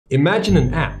Imagine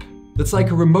an app that's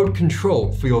like a remote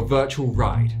control for your virtual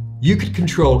ride. You could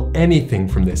control anything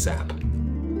from this app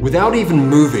without even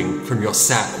moving from your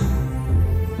saddle.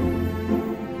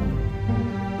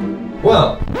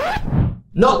 Well,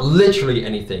 not literally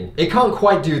anything. It can't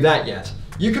quite do that yet.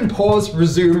 You can pause,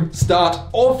 resume, start,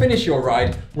 or finish your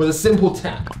ride with a simple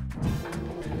tap.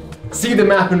 See the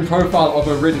map and profile of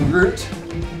a ridden route.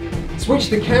 Switch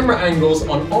the camera angles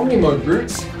on Omni-mode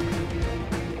routes.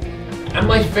 And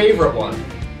my favorite one,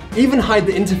 even hide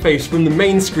the interface from the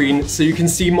main screen so you can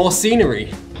see more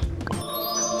scenery.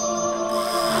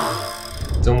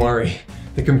 Don't worry,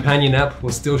 the companion app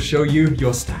will still show you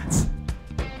your stats.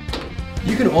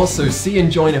 You can also see and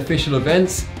join official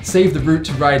events, save the route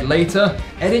to ride later,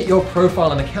 edit your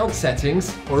profile and account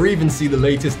settings, or even see the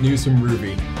latest news from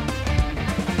Rouvy.